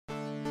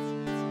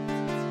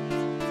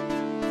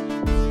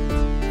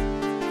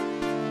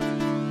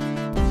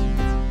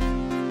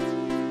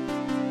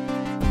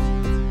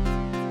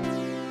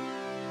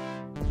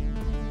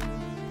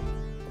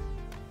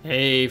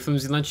Hey,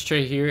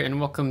 FlimsyLunchTray here, and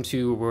welcome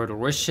to World of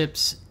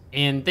Warships.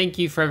 And thank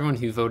you for everyone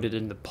who voted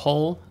in the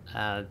poll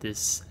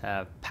this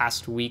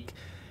past week.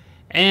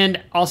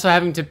 And also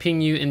having to ping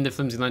you in the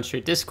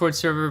FlimsyLunchTray Discord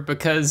server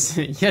because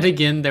yet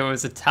again there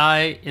was a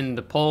tie in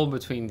the poll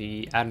between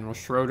the Admiral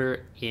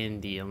Schröder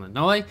and the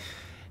Illinois,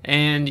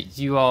 and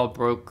you all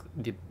broke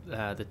the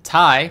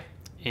tie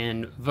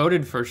and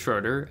voted for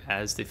Schröder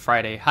as the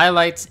Friday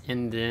highlights,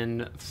 and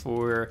then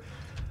for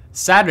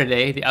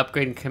Saturday the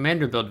upgrade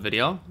commander build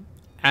video.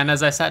 And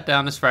as I sat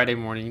down this Friday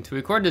morning to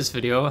record this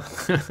video,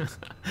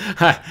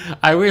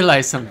 I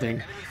realized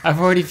something. I've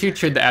already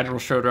featured the Admiral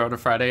Schröder on a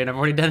Friday, and I've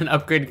already done an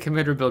upgraded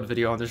commander build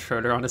video on the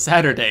Schröder on a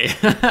Saturday,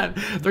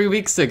 3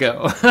 weeks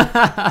ago.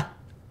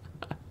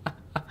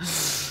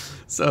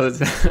 So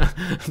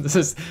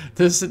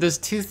there's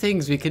two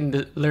things we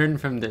can learn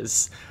from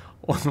this.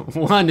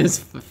 One is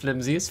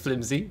flimsy is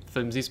flimsy.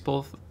 Flimsy's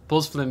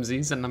pulls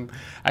flimsies, and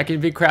I can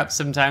be crap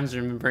sometimes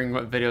remembering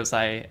what videos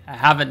I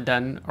haven't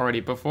done already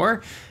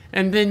before.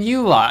 And then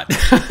you lot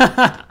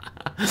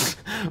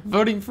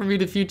voting for me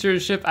to feature a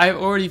ship I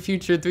already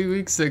featured 3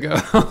 weeks ago.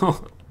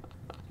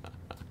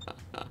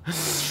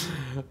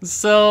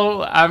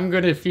 So I'm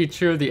going to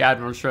feature the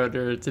Admiral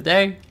Schröder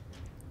today,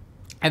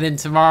 and then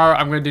tomorrow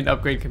I'm going to do an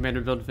upgrade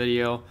commander build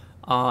video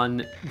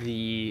on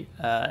the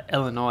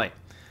Illinois.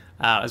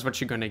 Is what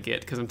you're going to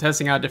get, because I'm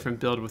testing out a different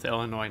build with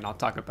Illinois, and I'll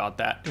talk about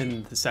that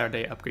in the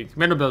Saturday upgrade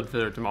commander build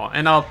video tomorrow.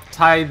 And I'll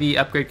tie the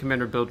upgrade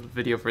commander build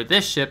video for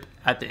this ship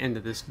at the end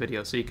of this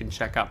video, so you can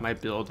check out my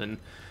build and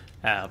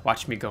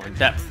watch me go in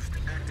depth.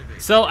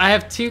 So I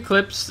have two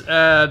clips.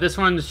 This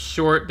one's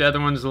short, the other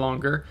one's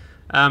longer.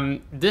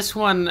 This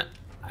one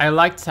I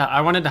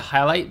wanted to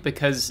highlight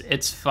because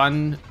it's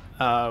fun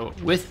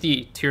with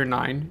the Tier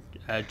 9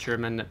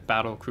 German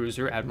battle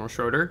cruiser Admiral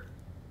Schröder.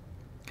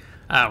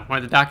 One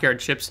of the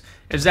dockyard ships,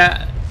 is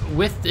that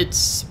with its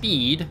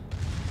speed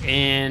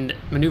and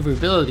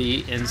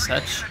maneuverability and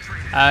such,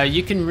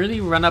 you can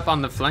really run up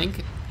on the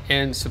flank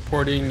and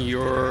supporting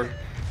your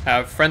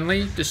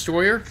friendly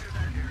destroyer.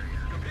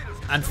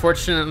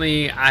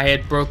 Unfortunately, I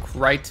had broke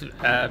right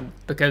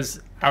because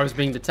I was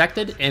being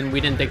detected, and we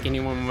didn't think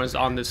anyone was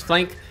on this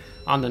flank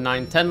on the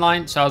 9-10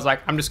 line, so I was like,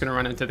 I'm just going to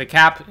run into the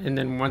cap, and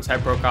then once I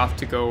broke off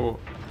to go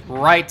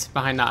right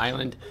behind the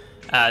island,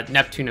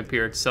 Neptune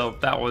appeared, so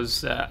that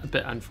was a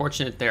bit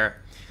unfortunate there.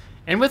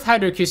 And with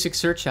hydroacoustic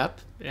search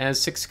up,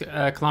 as 6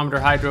 kilometer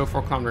hydro,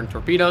 4 kilometer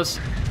torpedoes,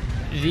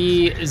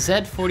 the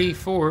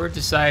Z-44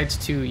 decides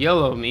to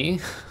YOLO me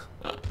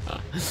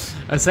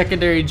a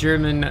secondary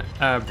German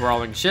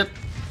brawling ship,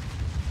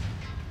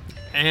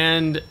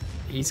 and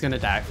he's gonna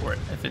die for it.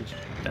 I think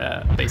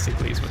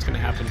basically is what's gonna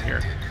happen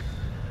here.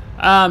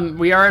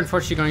 We are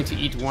unfortunately going to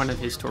eat one of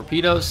his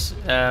torpedoes.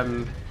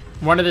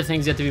 One of the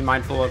things you have to be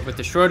mindful of with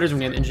the Schröders,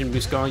 when you have the engine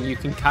boost going, you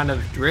can kind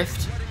of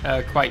drift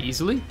quite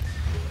easily.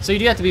 So you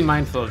do have to be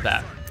mindful of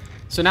that.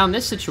 So now in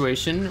this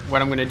situation,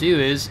 what I'm going to do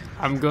is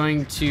I'm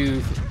going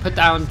to put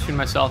the island between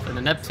myself and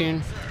the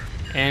Neptune,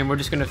 and we're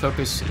just going to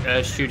focus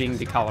shooting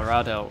the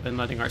Colorado and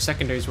letting our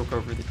secondaries work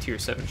over the Tier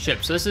 7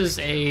 ship. So this is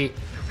a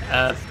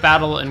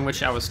battle in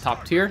which I was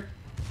top tier.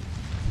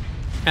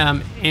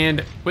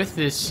 And with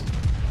this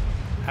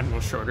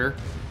Admiral Schröder,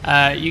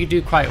 you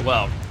do quite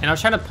well. And I was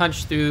trying to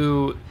punch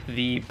through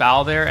the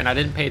bow there, and I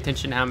didn't pay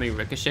attention to how many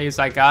ricochets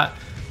I got,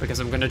 because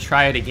I'm going to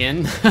try it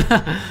again.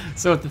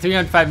 So with the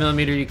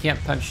 305mm, you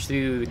can't punch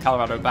through the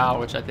Colorado bow,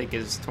 which I think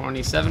is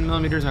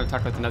 27mm. I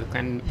talked about another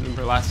clan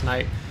member last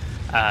night.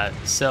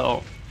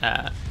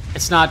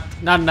 It's not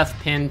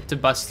enough pin to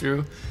bust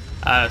through.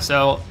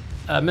 So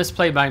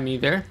misplay by me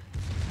there.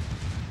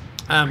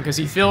 Because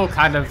you feel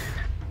kind of,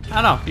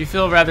 I don't know, you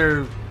feel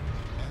rather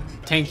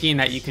tanky in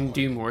that you can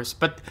do more.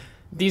 But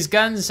these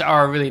guns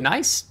are really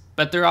nice,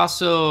 but they're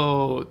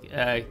also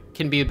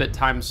can be a bit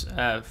times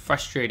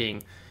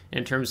frustrating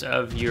in terms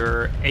of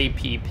your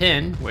AP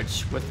pin,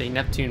 which with a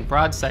Neptune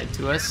broadside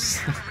to us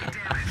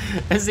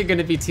isn't going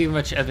to be too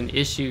much of an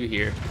issue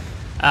here.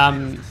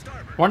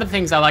 One of the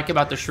things I like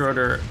about the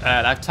Schröder,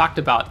 I've talked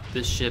about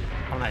this ship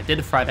when I did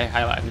a Friday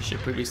highlight on the ship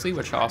previously,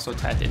 which I'll also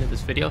tie at the end of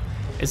this video,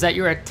 is that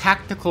you're a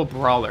tactical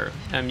brawler.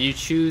 You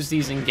choose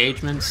these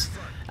engagements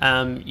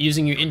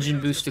using your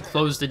engine boost to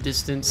close the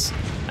distance,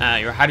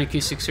 your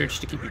hydroacoustic search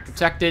to keep you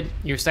protected,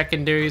 your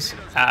secondaries.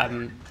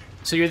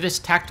 So you're this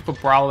tactical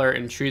brawler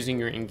in choosing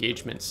your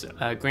engagements.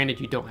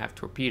 Granted, you don't have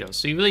torpedoes,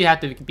 so you really have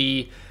to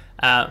be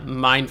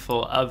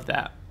mindful of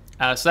that.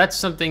 So that's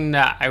something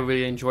that I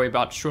really enjoy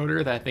about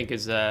Schröder, that I think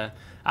is a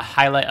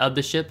highlight of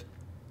the ship,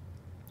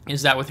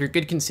 is that with your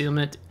good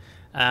concealment,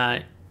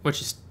 which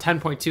is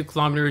 10.2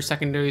 kilometers,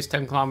 secondaries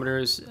 10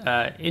 kilometers,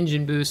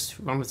 engine boost,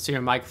 run with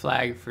serial mic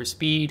flag for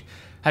speed,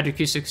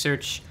 hydroacoustic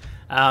search,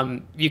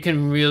 you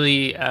can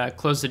really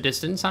close the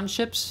distance on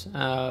ships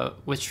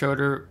with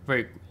Schröder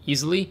very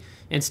easily,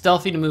 and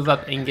stealthy to move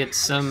up and get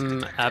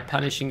some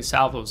punishing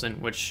salvos in,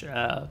 which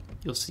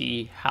you'll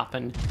see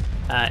happen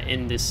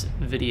in this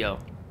video.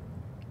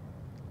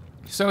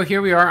 So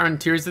here we are on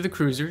Tiers of the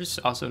Cruisers,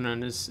 also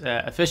known as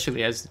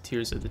officially as the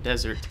Tiers of the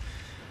Desert.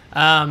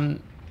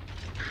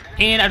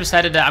 And I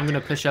decided that I'm going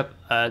to push up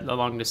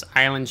along this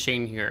island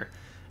chain here.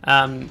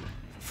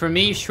 For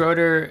me,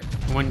 Schröder,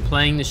 when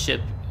playing the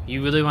ship,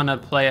 you really want to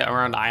play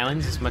around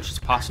islands as much as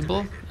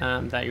possible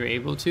that you're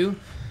able to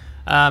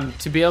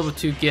be able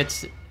to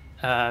get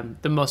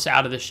the most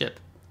out of the ship,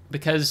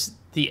 because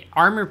the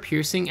armor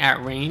piercing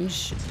at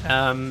range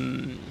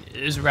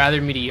is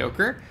rather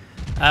mediocre.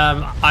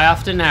 I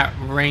often at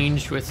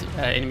range with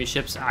enemy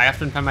ships, I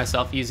often find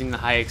myself using the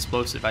high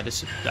explosive. I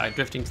just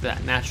drifting to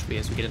that naturally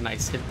as we get a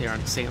nice hit there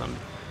on Salem.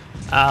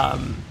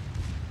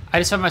 I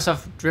just find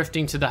myself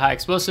drifting to the high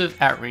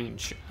explosive at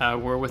range,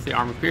 where with the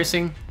armor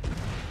piercing,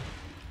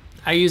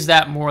 I use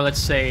that more, let's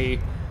say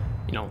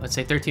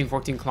 13,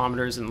 14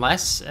 kilometers and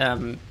less.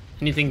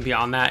 Anything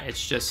beyond that,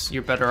 it's just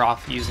you're better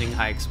off using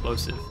high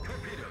explosive.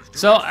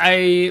 So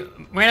I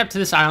ran up to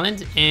this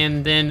island,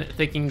 and then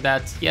thinking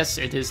that, yes,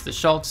 it is the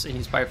Schultz, and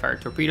he's probably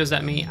fired torpedoes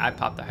at me, I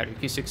popped the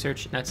hydroacoustic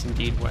search, and that's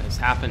indeed what has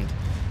happened.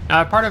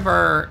 Now, part of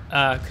our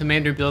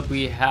commander build,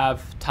 we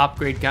have top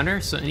grade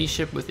gunner, so any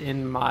ship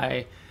within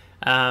my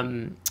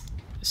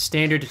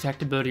standard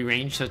detectability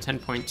range, so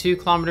 10.2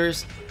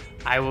 kilometers,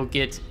 I will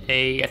get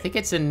I think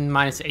it's a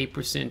minus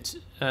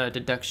 8%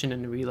 deduction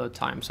in the reload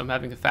time, so I'm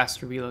having a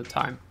faster reload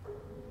time.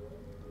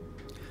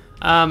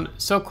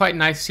 So quite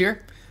nice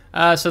here.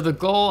 So the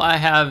goal I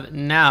have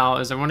now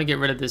is I want to get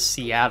rid of this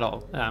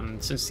Seattle.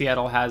 Since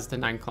Seattle has the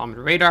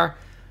 9-kilometer radar,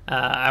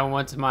 I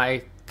want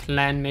my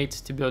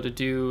clanmate to be able to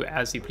do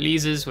as he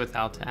pleases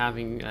without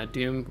having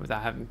doom,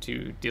 without having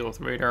to deal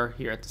with radar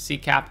here at the sea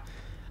cap.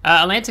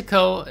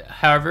 Atlantico,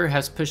 however,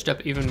 has pushed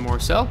up even more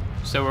so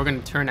we're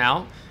going to turn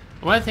out.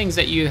 One of the things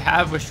that you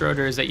have with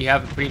Schröder is that you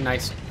have a pretty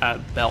nice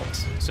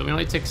belt. So we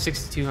only took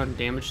 6,200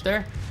 damage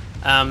there.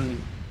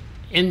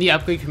 In the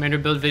upgrade commander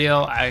build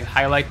video, I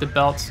highlight the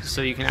belt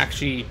so you can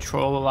actually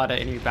troll a lot of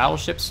enemy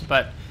battleships,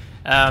 but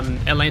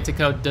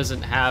Atlantico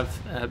doesn't have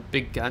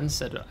big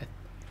guns. I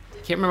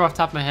can't remember off the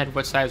top of my head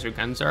what size their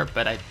guns are,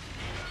 but I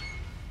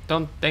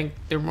don't think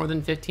they're more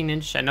than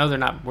 15-inch. I know they're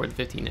not more than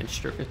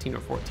 15-inch, they're 15 or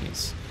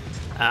 14s,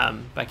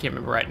 but I can't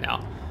remember right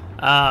now.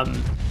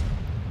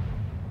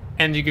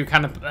 And you can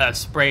kind of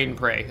spray and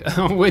pray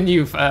when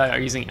you are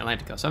using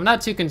Atlantico. So I'm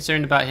not too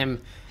concerned about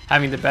him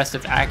having the best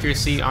of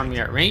accuracy on me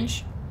at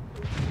range.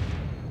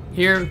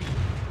 Here,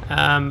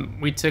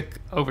 we took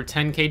over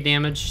 10k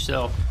damage,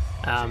 so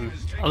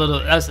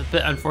that's a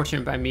bit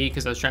unfortunate by me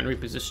because I was trying to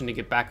reposition to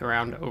get back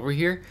around over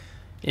here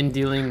in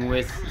dealing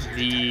with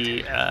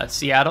the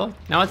Seattle.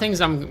 Now, one of the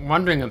things I'm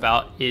wondering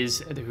about is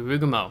the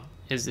Hirugamo.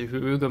 Is the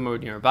Hirugamo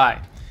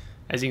nearby?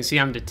 As you can see,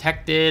 I'm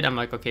detected. I'm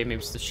like, okay, maybe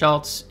it's the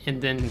Schultz,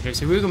 and then here's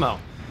Hirugamo.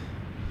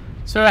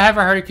 So I have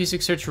our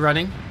hydroacoustic search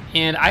running,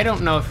 and I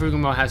don't know if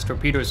Hirugamo has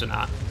torpedoes or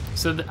not.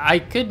 So I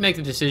could make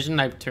the decision,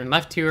 I turn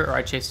left here, or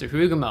I chase the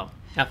Hirugamo.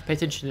 Now, if you pay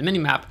attention to the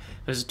minimap,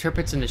 there's a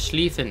Tirpitz and a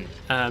Schlieffen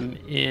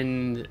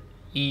in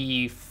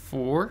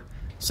E4.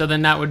 So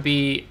then that would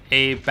be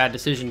a bad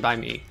decision by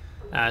me.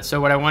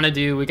 So what I want to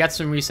do, we got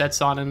some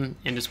resets on him,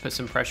 and just put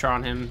some pressure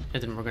on him,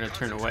 and then we're going to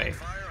turn away.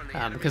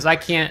 Because I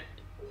can't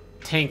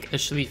tank a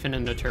Schlieffen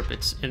and a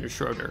Tirpitz in a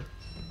Schröder.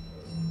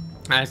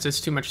 It's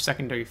just too much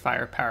secondary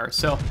firepower.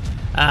 So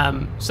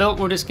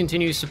we'll just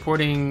continue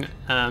supporting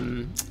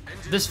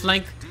this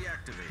flank,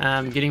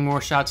 getting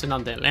more shots in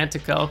on the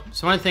Atlantico.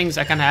 So one of the things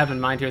I kind of have in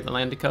mind here with the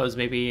Atlantico is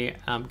maybe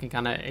can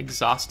kind of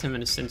exhaust him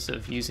in a sense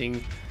of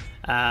using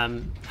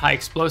high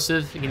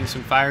explosive, getting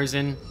some fires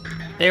in.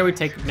 There we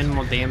take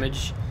minimal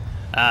damage.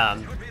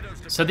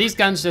 So these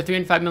guns are 3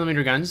 and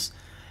 5mm guns,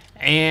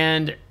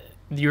 and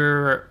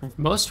your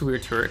most rear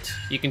turret,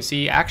 you can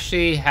see,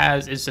 actually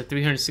is a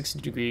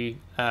 360-degree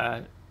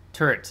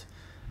turret.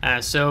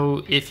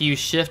 So if you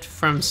shift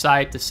from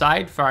side to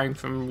side, firing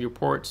from your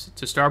port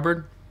to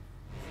starboard,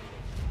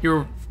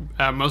 your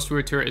most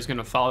rear turret is going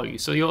to follow you.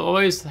 So you'll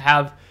always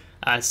have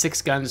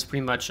 6 guns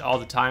pretty much all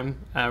the time,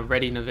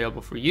 ready and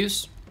available for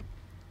use.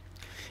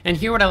 And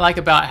here what I like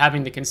about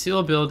having the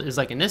conceal build is,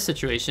 like in this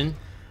situation,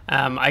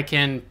 I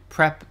can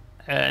prep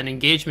an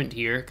engagement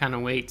here, kind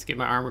of wait to get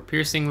my armor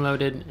piercing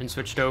loaded and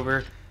switched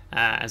over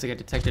as I get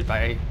detected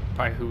by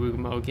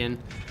Hirugamo again,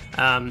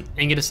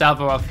 and get a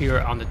salvo off here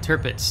on the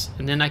Tirpitz,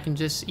 and then I can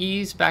just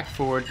ease back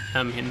forward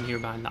in here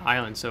behind the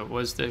island. So it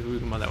was the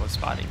Hirugamo that was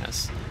spotting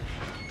us.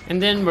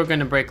 And then we're going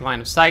to break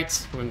line of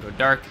sight, we're going to go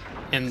dark,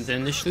 and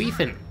then the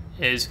Schlieffen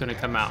is going to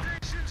come out.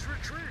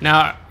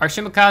 Now, our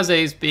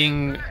Shimakaze is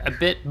being a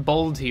bit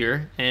bold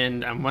here,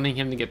 and I'm wanting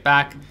him to get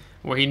back,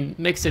 where he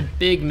makes a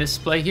big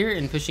misplay here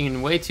and pushing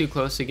in way too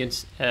close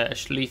against a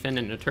Schlieffen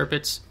and a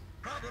Tirpitz.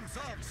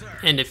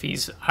 And if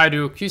he's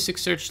hydroacoustic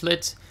search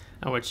lit,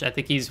 which I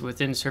think he's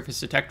within surface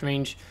detect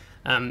range,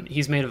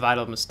 he's made a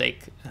vital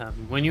mistake.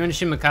 When you're in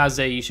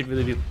Shimakaze, you should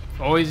really be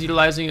always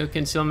utilizing your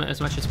concealment as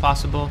much as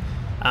possible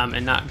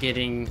and not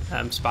getting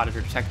spotted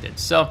or detected.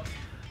 So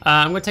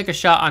I'm going to take a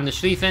shot on the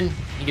Schlieffen.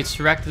 He gets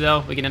direct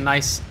though. We get a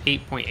nice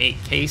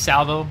 8.8k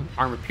salvo,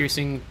 armor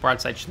piercing,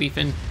 broadside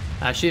Schlieffen.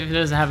 Schlieffen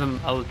doesn't have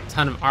a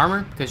ton of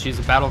armor because she's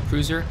a battle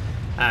cruiser,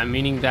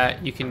 meaning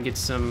that you can get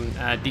some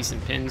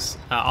decent pins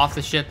off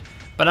the ship.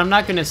 But I'm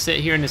not going to sit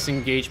here in this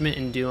engagement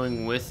and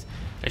dealing with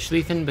a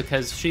Schlieffen,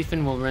 because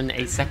Schlieffen will run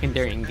a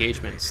secondary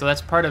engagement. So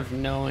that's part of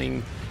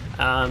knowing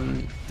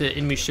the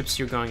enemy ships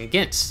you're going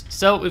against.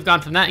 So we've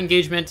gone from that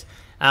engagement,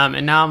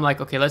 and now I'm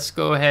like, okay, let's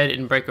go ahead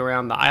and break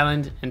around the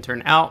island and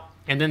turn out.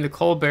 And then the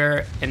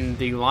Colbert and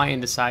the Lion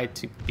decide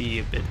to be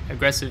a bit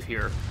aggressive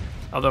here.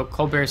 Although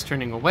Colbert is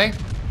turning away.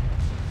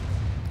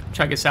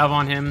 Try to get salvo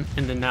on him,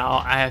 and then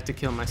now I have to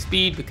kill my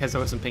speed because I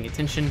wasn't paying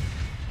attention.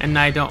 And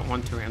I don't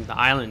want to ram the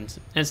island.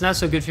 And it's not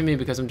so good for me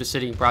because I'm just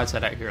sitting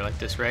broadside out here like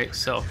this, right?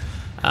 So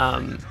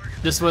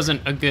this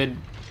wasn't a good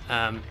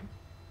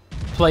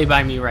play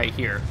by me right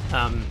here.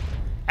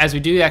 As we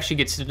do actually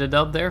get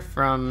Citadel there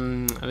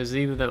from, it was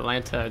either the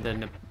Atlanta or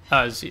the,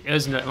 it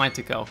was an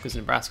Atlantico because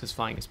Nebraska's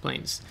flying his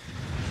planes.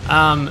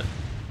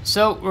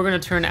 So we're going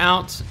to turn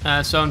out.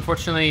 So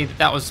unfortunately,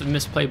 that was a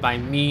misplay by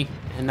me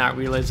and not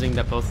realizing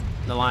that both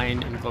the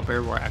Lion and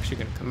Colbert were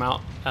actually going to come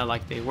out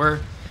like they were.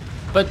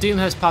 But Doom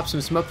has popped some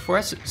smoke for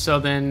us, so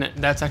then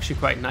that's actually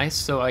quite nice.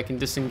 So I can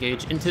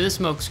disengage into the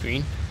smoke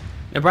screen.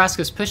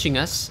 Nebraska's pushing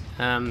us.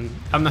 I'm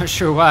not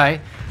sure why.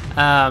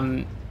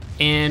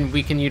 And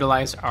we can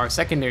utilize our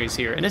secondaries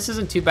here. And this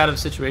isn't too bad of a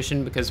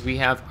situation because we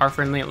have our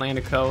friendly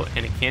Atlantico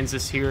and a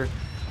Kansas here.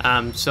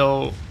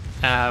 So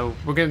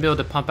we're going to be able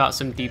to pump out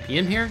some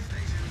DPM here.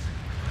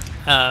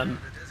 A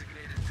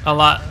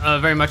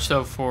lot, very much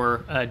so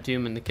for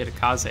Doom and the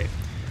Kitakaze.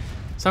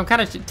 So I'm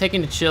kind of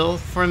taking a chill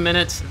for a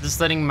minute,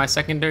 just letting my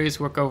secondaries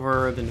work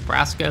over the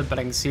Nebraska, but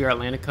I can see our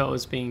Atlantico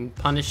is being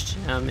punished,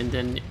 and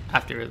then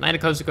after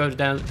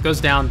Atlantico goes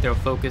down, they'll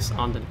focus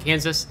on the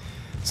Kansas.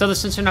 So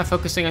since they're not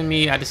focusing on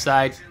me, I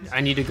decide I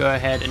need to go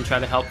ahead and try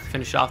to help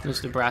finish off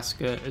this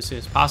Nebraska as soon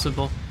as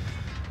possible.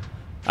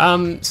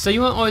 So you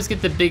won't always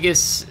get the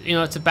biggest, you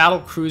know, it's a battle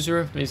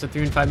cruiser, it's a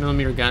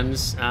 305mm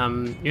guns.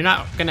 You're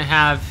not going to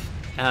have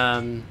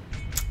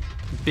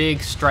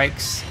big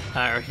strikes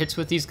or hits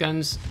with these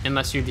guns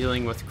unless you're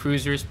dealing with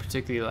cruisers,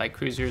 particularly like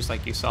cruisers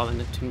like you saw the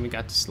Neptune we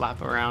got to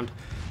slap around.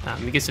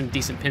 You get some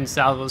decent pin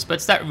salvos, but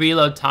it's that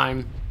reload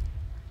time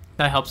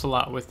that helps a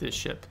lot with this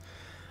ship.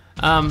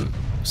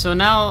 So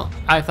now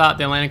I thought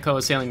the Atlantico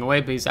was sailing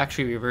away, but he's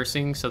actually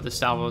reversing, so the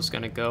salvo is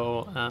going to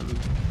go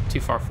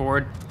too far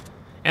forward.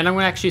 And I'm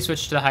going to actually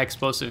switch to the high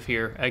explosive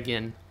here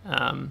again.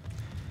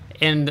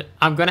 And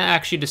I'm going to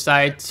actually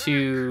decide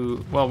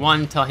to, well,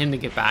 one, tell him to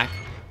get back,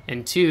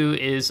 and two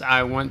is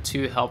I want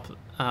to help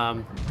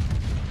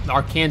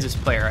our Kansas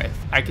player. If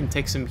I can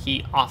take some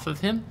heat off of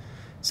him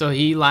so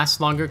he lasts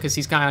longer, because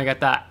he's kind of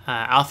got that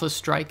alpha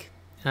strike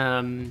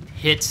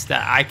hits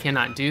that I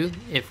cannot do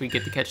if we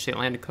get to catch the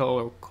Atlantico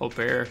or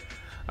Colbert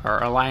or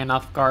a Lion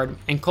off guard.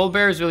 And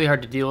Colbert is really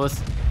hard to deal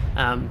with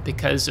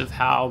because of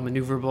how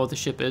maneuverable the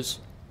ship is.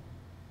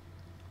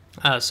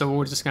 So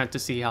we're just going to have to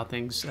see how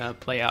things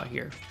play out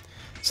here.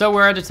 So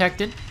we're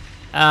undetected.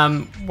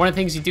 One of the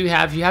things you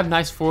have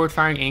nice forward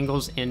firing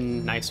angles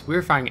and nice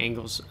rear firing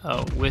angles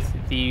with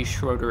the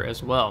Schröder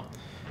as well.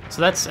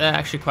 So that's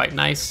actually quite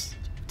nice.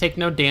 Take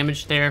no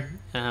damage there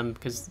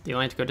because the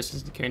Atlantico just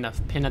doesn't carry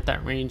enough pin at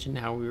that range and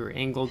how we were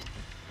angled.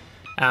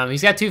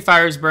 He's got 2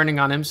 fires burning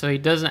on him, so he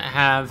doesn't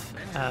have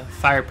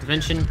fire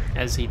prevention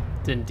as he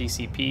did in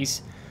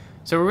DCPs.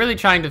 So we're really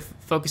trying to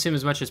focus him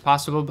as much as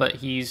possible, but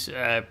he's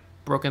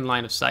broken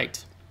line of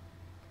sight.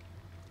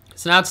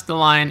 So now it's the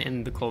Lion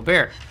and the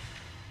Colbert.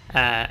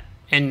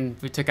 And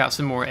we took out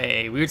some more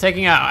AA. We were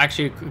taking out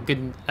actually a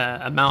good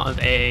amount of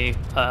AA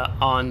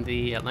on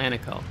the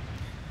Atlantico.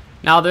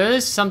 Now there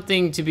is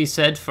something to be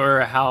said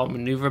for how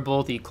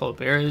maneuverable the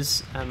Colbert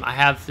is. I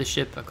have the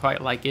ship, I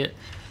quite like it.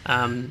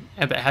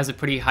 It has a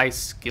pretty high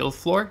skill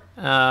floor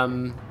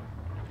in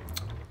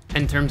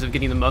terms of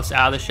getting the most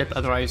out of the ship.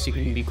 Otherwise you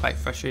can be quite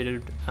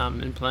frustrated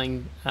in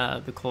playing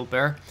the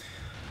Colbert.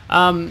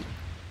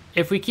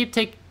 If we keep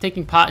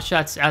taking pot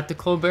shots at the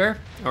Colbert,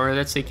 or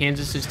let's say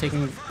Kansas is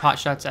taking pot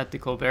shots at the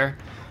Colbert,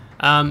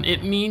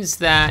 it means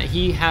that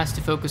he has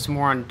to focus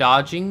more on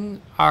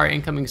dodging our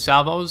incoming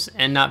salvos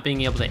and not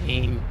being able to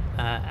aim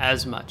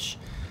as much.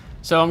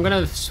 So I'm going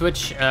to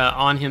switch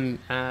on him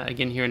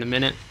again here in a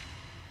minute,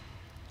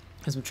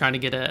 as I'm trying to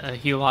get a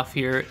heal off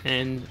here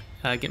and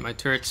get my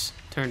turrets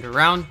turned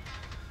around.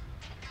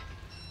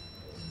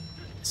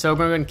 So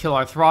we're going to kill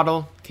our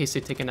throttle in case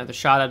they take another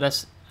shot at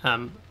us.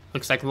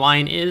 Looks like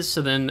Lion is,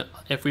 so then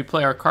if we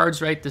play our cards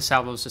right, the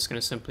salvo is just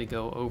going to simply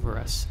go over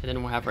us. And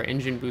then we'll have our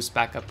engine boost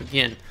back up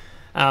again.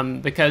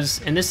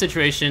 Because in this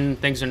situation,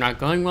 things are not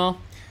going well.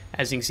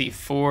 As you can see,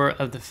 4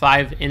 of the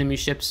 5 enemy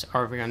ships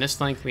are over on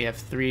this length. We have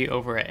 3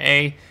 over at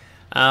A.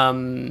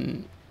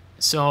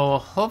 So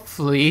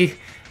hopefully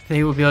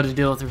they will be able to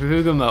deal with the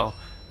Rugamo,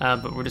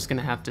 but we're just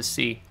going to have to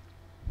see.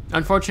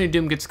 Unfortunately,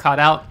 Doom gets caught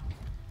out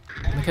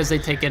because they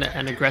take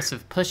an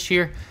aggressive push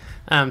here.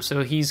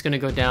 So he's going to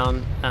go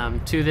down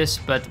to this,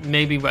 but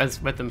maybe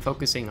with them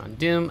focusing on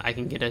Doom, I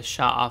can get a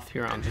shot off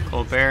here on the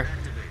Colbert,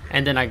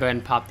 and then I go ahead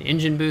and pop the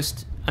engine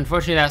boost.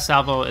 Unfortunately, that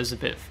salvo is a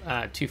bit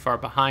too far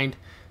behind,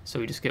 so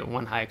we just get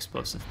 1 high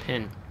explosive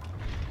pin.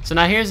 So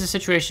now here's the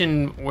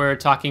situation we're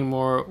talking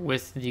more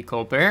with the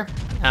Colbert.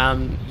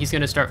 He's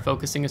going to start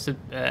focusing us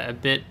a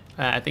bit.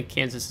 I think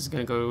Kansas is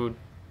going to go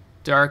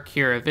dark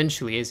here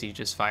eventually, as he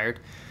just fired.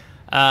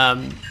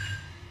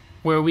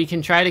 Where we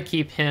can try to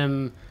keep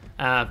him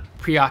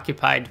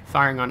preoccupied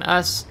firing on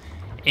us,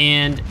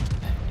 and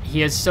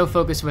he is so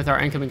focused with our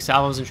incoming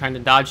salvos and trying to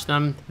dodge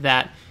them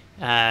that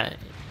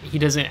he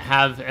doesn't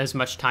have as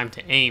much time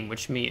to aim,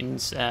 which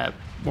means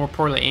more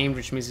poorly aimed,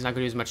 which means he's not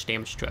going to do as much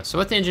damage to us. So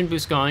with the engine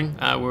boost going,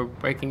 we're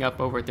breaking up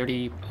over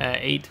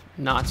 38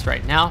 knots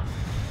right now.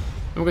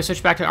 And we're going to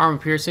switch back to armor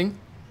piercing.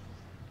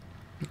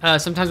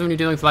 Sometimes when you're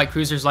dealing with light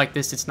cruisers like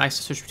this, it's nice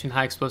to switch between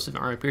high explosive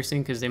and armor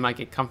piercing because they might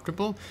get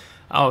comfortable.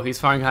 Oh, he's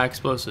firing high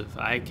explosive.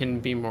 I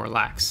can be more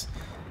lax.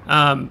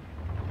 And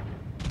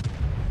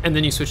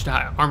then you switch to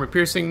high armor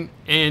piercing,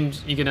 and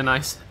you get a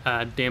nice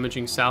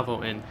damaging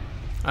salvo in.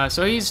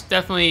 So he's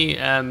definitely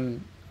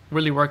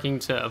really working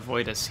to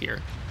avoid us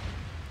here.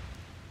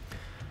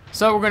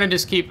 So we're going to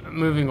just keep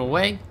moving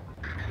away.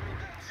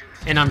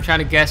 And I'm trying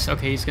to guess,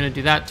 okay, he's going to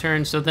do that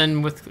turn. So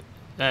then with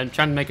trying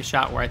to make a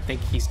shot where I think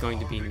he's going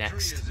to be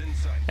next.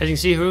 As you can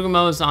see,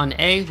 Harugumo is on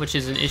A, which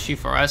is an issue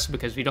for us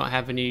because we don't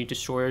have any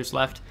destroyers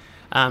left.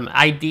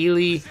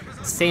 Ideally,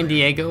 San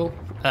Diego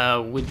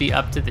would be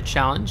up to the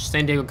challenge.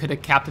 San Diego could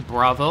have capped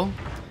Bravo,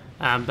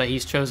 but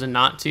he's chosen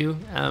not to.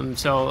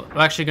 So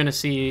we're actually going to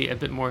see a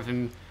bit more of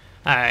him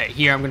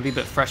here. I'm going to be a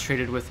bit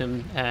frustrated with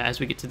him as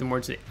we get to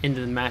towards the end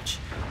of the match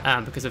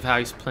because of how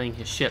he's playing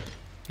his ship.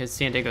 Because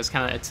San Diego's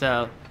kind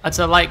of it's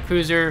a light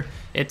cruiser.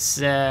 It's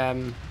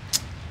kind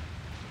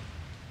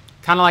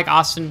of like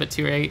Austin, but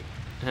tier 8.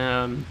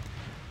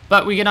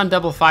 But we get on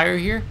double fire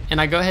here,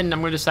 and I go ahead and I'm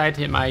going to decide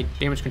to hit my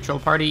damage control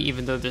party,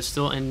 even though there's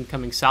still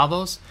incoming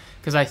salvos,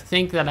 because I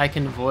think that I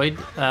can avoid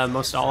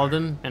most all of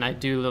them, and I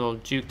do a little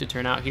juke to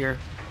turn out here,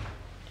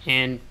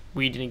 and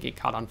we didn't get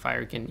caught on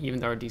fire again, even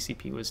though our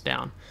DCP was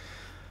down.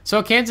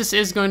 So Kansas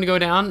is going to go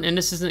down, and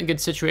this isn't a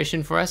good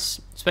situation for us,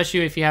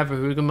 especially if you have a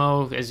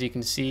Harugumo, as you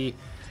can see,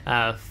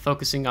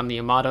 focusing on the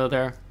Yamato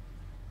there.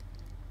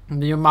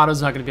 The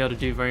Yamato's not going to be able to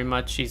do very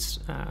much. He's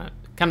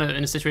kind of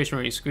in a situation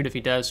where he's screwed if he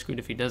does, screwed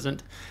if he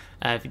doesn't.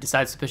 If he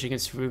decides to push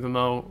against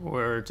Harugumo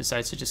or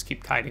decides to just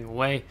keep kiting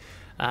away.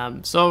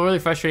 So a really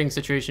frustrating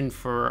situation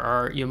for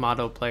our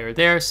Yamato player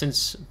there,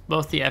 since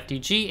both the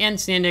FDG and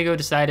San Diego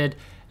decided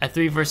a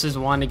 3 versus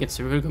 1 against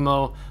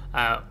Harugumo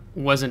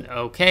wasn't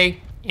okay.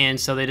 And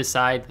so they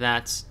decide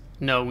that,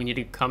 no, we need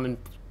to come in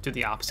to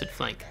the opposite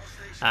flank.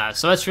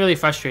 So that's really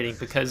frustrating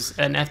because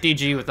an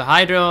FDG with the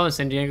Hydro and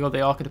San Diego,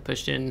 they all could have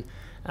pushed in,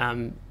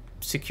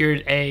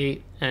 secured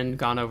A and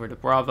gone over to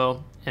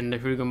Bravo, and the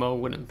Harugumo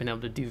wouldn't have been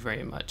able to do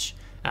very much.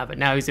 But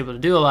now he's able to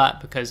do a lot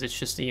because it's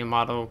just a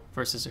Yamato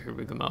versus a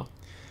Harugumo.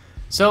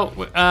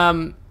 So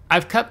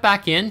I've cut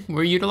back in.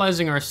 We're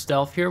utilizing our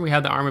stealth here. We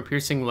have the armor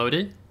piercing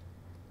loaded.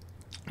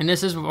 And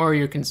this is where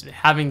you're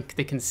having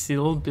the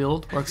concealed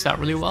build works out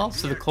really well.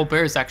 So the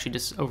Colbert is actually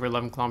just over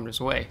 11 kilometers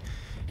away.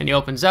 And he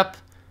opens up.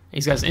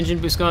 He's got his engine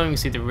boost going. You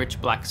see the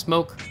rich black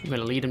smoke. I'm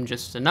going to lead him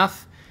just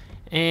enough.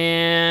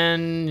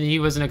 And he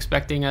wasn't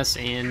expecting us,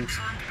 and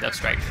Death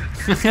Strike.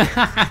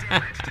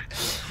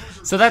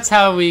 So that's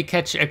how we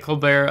catch a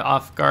Colbert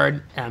off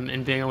guard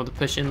and being able to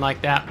push in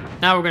like that.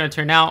 Now we're going to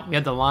turn out. We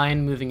have the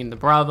line moving into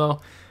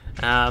Bravo.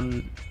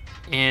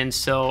 And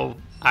so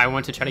I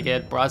want to try to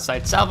get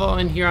broadside salvo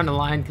in here on the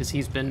line because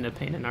he's been a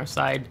pain in our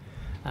side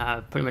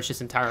pretty much this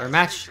entire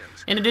match.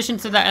 In addition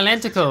to that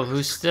Atlantico,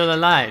 who's still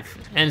alive.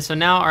 And so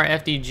now our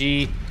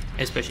FDG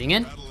is pushing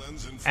in.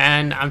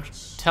 And I'm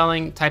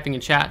typing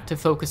in chat to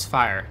focus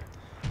fire.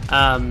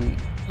 And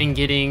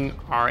getting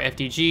our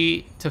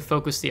FDG to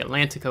focus the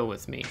Atlantico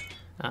with me.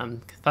 I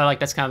feel like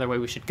that's kind of the way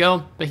we should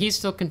go, but he's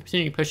still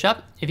continuing to push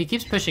up. If he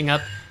keeps pushing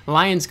up,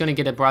 Lion's going to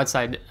get a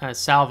broadside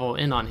salvo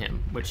in on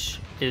him, which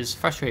is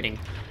frustrating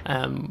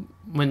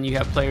when you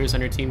have players on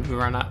your team who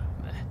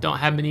don't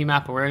have mini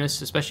map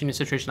awareness, especially in a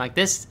situation like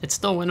this. It's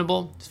still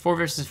winnable. It's 4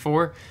 versus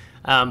 4,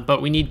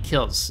 but we need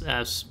kills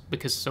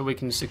so we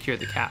can secure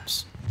the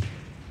caps.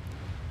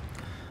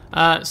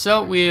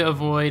 So we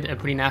avoid a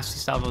pretty nasty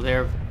salvo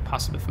there,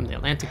 possibly from the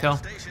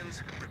Atlantico.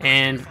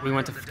 And we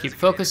want to keep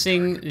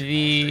focusing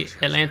the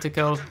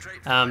Atlantico.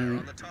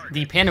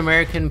 The Pan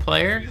American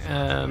player,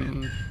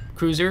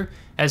 Cruiser,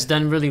 has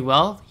done really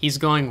well. He's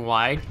going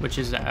wide, which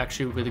is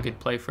actually a really good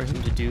play for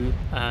him to do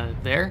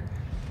there,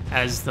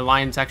 as the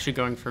Lion's actually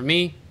going for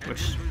me,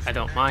 which I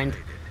don't mind.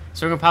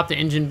 So we're going to pop the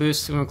engine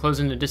boost. We're going to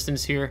close in the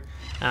distance here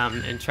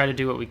and try to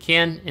do what we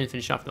can and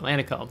finish off the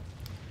Atlantico.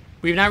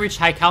 We've now reached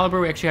high caliber.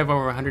 We actually have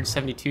over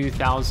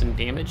 172,000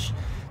 damage.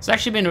 It's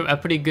actually been a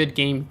pretty good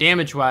game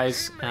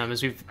damage-wise,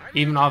 as we've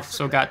even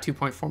also got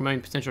 2.4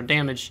 million potential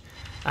damage,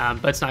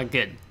 but it's not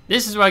good.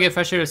 This is where I get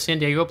frustrated with San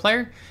Diego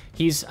player.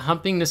 He's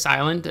humping this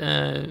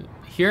island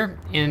here,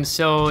 and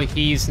so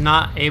he's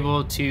not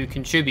able to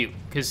contribute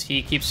because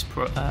he keeps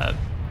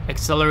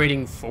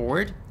accelerating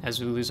forward as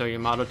we lose our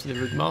Yamato to the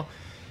Harugumo.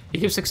 He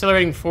keeps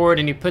accelerating forward,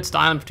 and he puts the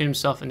island between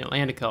himself and the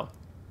Atlantico.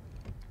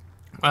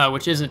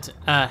 which isn't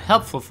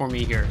helpful for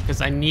me here,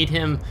 because I need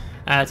him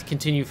to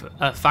continue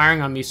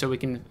firing on me so we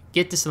can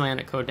get this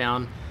Atlantic code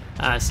down,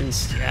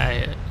 since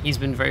he's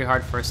been very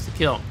hard for us to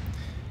kill.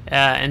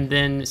 And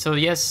then, so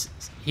yes,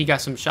 he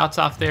got some shots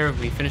off there.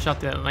 We finished off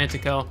the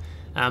Atlantico,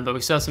 but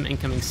we still have some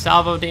incoming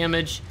salvo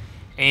damage,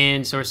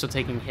 and so we're still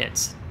taking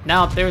hits.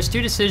 Now, there was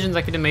two decisions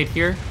I could have made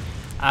here.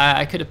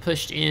 I could have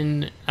pushed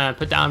in,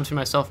 put down to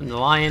myself in the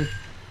Lion,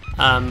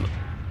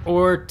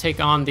 or take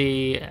on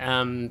the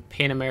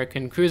Pan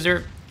American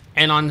Cruiser.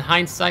 And on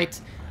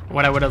hindsight,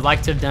 what I would have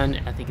liked to have done,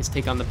 I think, is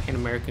take on the Pan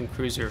American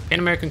Cruiser. Pan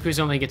American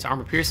Cruiser only gets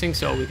armor piercing,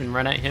 so we can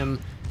run at him,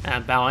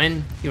 bow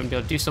in. He wouldn't be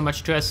able to do so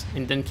much to us,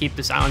 and then keep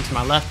this island to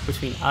my left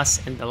between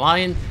us and the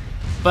Lion.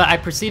 But I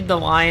perceived the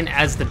Lion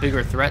as the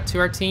bigger threat to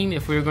our team.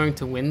 If we were going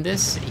to win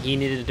this, he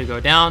needed to go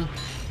down.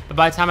 But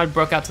by the time I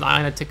broke out to the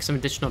island, I took some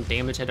additional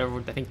damage. I had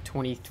over, I think,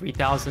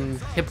 23,000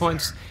 hit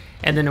points.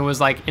 And then it was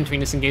like entering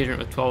this engagement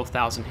with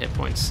 12,000 hit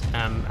points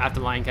after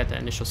the Lion got the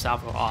initial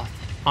salvo off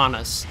on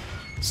us.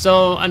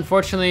 So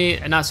unfortunately,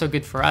 not so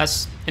good for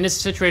us. In this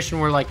situation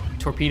where like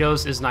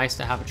torpedoes is nice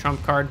to have a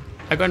trump card,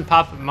 I go ahead and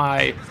pop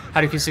my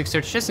HyperX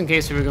search just in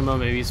case Ergonomic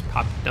maybe he's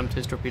dumped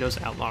his torpedoes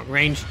at long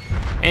range.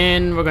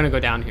 And we're going to go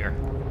down here.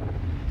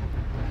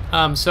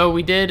 So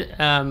we did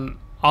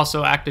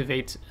also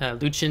activate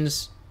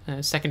Luchin's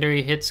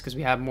secondary hits, because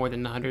we have more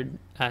than 100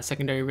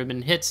 secondary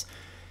ribbon hits.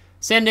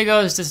 San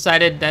Diego has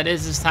decided that it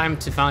is his time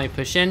to finally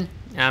push in.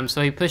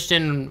 So he pushed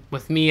in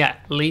with me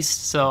at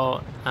least,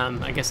 so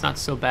I guess not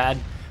so bad.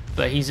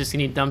 But he's just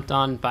going to be dumped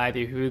on by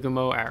the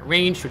Harugumo at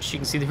range, which you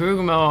can see the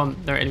Harugumo on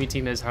their enemy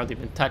team has hardly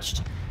been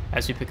touched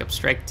as we pick up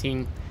strike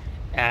team.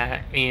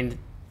 And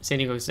San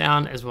Diego goes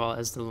down, as well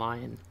as the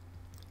Lion.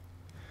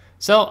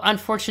 So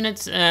unfortunate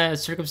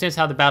circumstance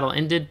how the battle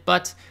ended,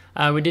 but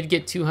we did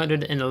get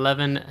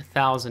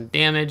 211,000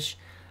 damage.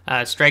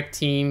 Strike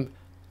team,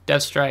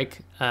 Death Strike,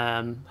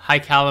 high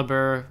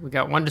caliber. We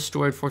got 1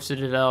 destroyed, 4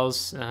 citadels,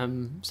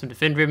 some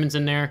defend ribbons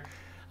in there.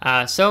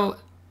 So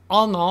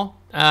all in all,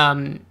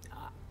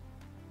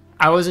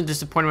 I wasn't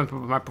disappointed with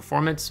my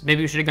performance.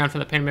 Maybe we should have gone for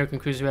the Pan American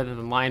Cruiser rather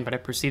than the Lion, but I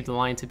perceived the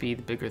Lion to be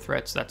the bigger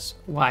threat, so that's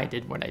why I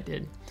did what I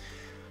did.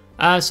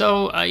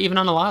 Even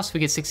on a loss,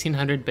 we get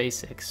 1,600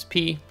 base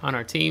XP on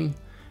our team.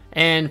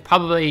 And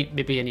probably,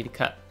 maybe I need to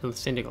cut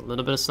San Diego a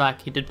little bit of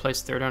slack. He did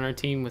place 3rd on our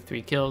team with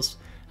 3 kills,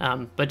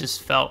 but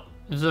just felt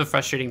it was a little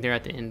frustrating there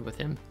at the end with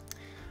him.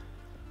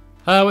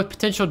 With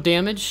potential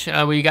damage,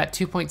 we got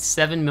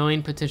 2.7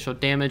 million potential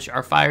damage.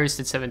 Our fires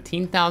did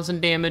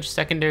 17,000 damage.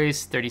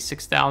 Secondaries,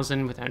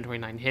 36,000 with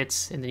 129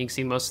 hits. And then you can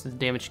see most of the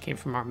damage came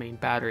from our main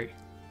battery.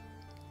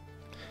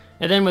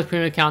 And then with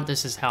premium account,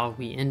 this is how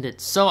we ended.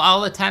 So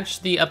I'll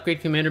attach the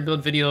upgrade commander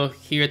build video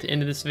here at the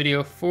end of this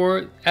video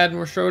for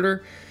Admiral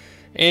Schröder.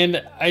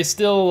 And I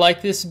still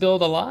like this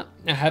build a lot.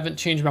 I haven't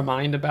changed my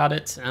mind about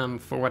it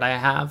for what I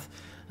have.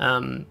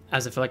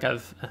 As I feel like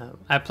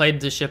I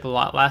played this ship a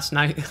lot last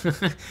night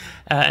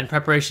in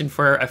preparation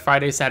for a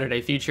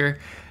Friday-Saturday feature,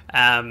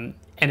 and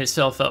it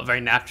still felt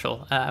very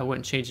natural. I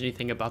wouldn't change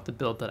anything about the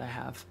build that I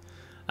have.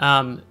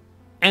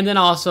 And then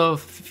also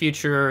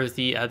feature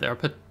the other, or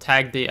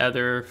tag the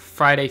other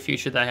Friday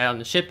feature that I had on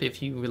the ship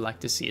if you would like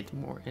to see it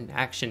more in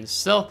action.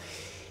 So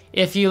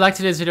if you liked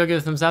today's video, give it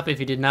a thumbs up. If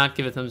you did not,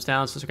 give it a thumbs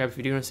down. Subscribe if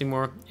you do want to see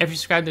more. If you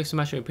subscribe, thanks so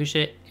much. I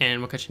appreciate it, and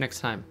we'll catch you next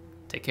time.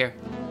 Take care.